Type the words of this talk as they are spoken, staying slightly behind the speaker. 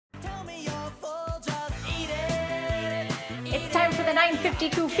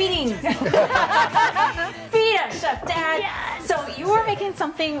952 feedings. Feed us, Chef Dad. Yes. So you were making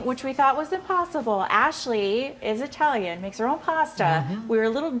something which we thought was impossible. Ashley is Italian, makes her own pasta. We were a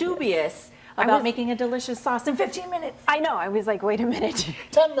little dubious about making a delicious sauce in 15 minutes. I know, I was like, wait a minute.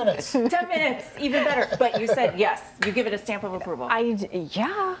 10 minutes. 10 minutes, even better. But you said yes, you give it a stamp of approval.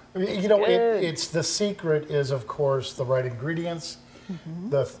 Yeah. You know, it's the secret is, of course, the right ingredients.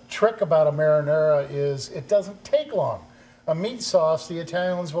 The trick about a marinara is it doesn't take long. A meat sauce, the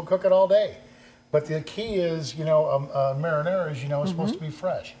Italians will cook it all day. But the key is, you know, a marinara, as you know, is supposed to be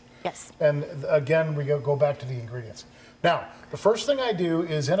fresh. Yes. And again, we go back to the ingredients. Now, the first thing I do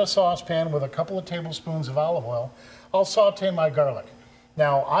is in a saucepan with a couple of tablespoons of olive oil, I'll saute my garlic.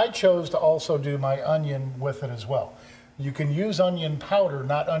 Now, I chose to also do my onion with it as well. You can use onion powder,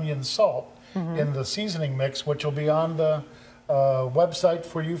 not onion salt, in the seasoning mix, which will be on the website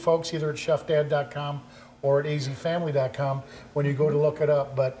for you folks, either at chefdad.com or at azfamily.com when you go to look it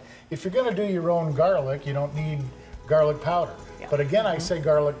up. But if you're going to do your own garlic, you don't need garlic powder. Yeah. But again, I say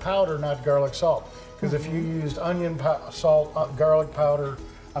garlic powder, not garlic salt. Because if you used onion salt, garlic powder,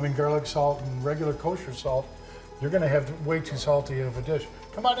 garlic salt and regular kosher salt, you're going to have way too salty of a dish.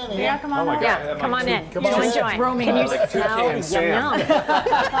 Come on in, Ian. Yeah, come on in. Yeah, come on in. Come on in. Can you smell yum yum?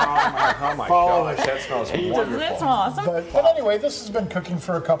 Oh my gosh, that smells wonderful. Doesn't it smell awesome? But anyway, this has been cooking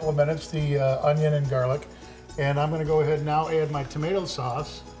for a couple of minutes, the onion and garlic. And I'm going to go ahead and now add my tomato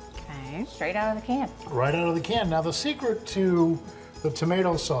sauce. Okay, straight out of the can. Right out of the can. Now the secret to the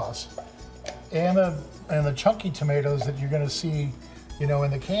tomato sauce and the chunky tomatoes that you're going to see, you know,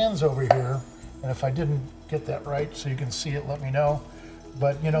 in the cans over here, and if I didn't get that right so you can see it, let me know.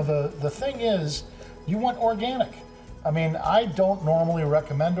 But you know, the thing is, you want organic. I mean, I don't normally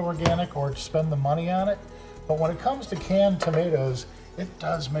recommend organic or spend the money on it, but when it comes to canned tomatoes, it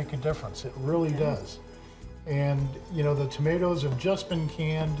does make a difference. It really does. And you know, the tomatoes have just been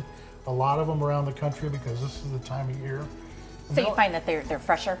canned, a lot of them around the country because this is the time of year. So you find that they're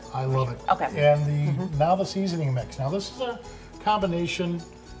fresher? I love it. Okay. And now the seasoning mix. Now this is a combination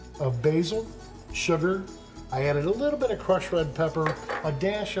of basil, sugar. I added a little bit of crushed red pepper, a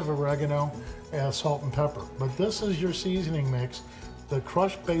dash of oregano, and salt and pepper. But this is your seasoning mix. The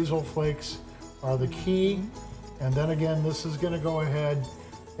crushed basil flakes are the key. And then again, this is going to go ahead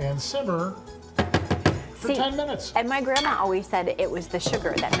and simmer for 10 minutes. And my grandma always said it was the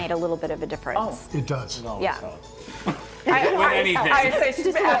sugar that made a little bit of a difference. Oh. It does. Yeah. I say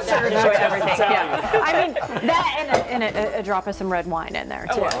just add sugar to everything. Yeah. I mean, that and a drop of some red wine in there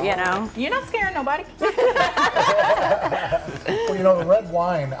too, you know? You're not scaring nobody. Well, you know, the red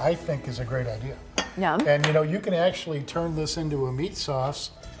wine, I think, is a great idea. Yeah. And, you know, you can actually turn this into a meat sauce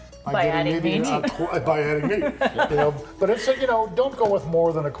By adding meat. By adding meat. You know, but it's, you know, don't go with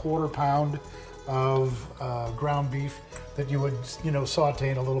more than a quarter pound of ground beef that you would, you know, saute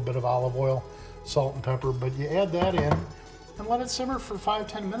in a little bit of olive oil, salt and pepper, but you add that in and let it simmer for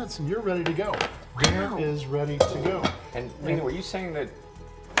 5-10 minutes and you're ready to go. Dinner is ready to go. And Lena, were you saying that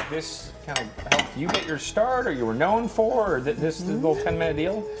this kind of helped you get your start, or you were known for, or this little 10-minute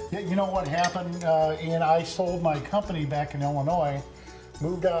deal? Yeah, you know what happened, Ian? I sold my company back in Illinois,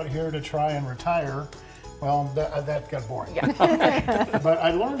 moved out here to try and retire. Well, that got boring. Yeah. But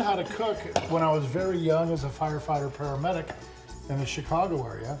I learned how to cook when I was very young as a firefighter paramedic in the Chicago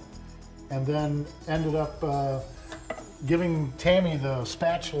area, and then ended up giving Tammy the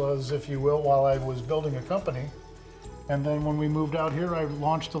spatulas, if you will, while I was building a company. And then when we moved out here, I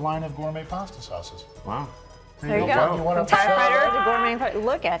launched a line of gourmet pasta sauces. Wow. There you go. You want From firefighter to gourmet.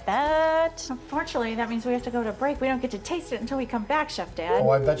 Look at that. Unfortunately, that means we have to go to break. We don't get to taste it until we come back, Chef Dad. Oh,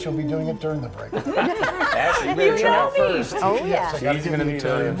 I bet you'll be doing it during the break. Ashley, you better try out first. Oh, yeah. Yes, I gotta She's give going to you be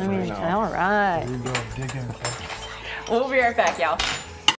Italian Italian first. food now. All right. Here you go, dig in. We'll be right back, y'all.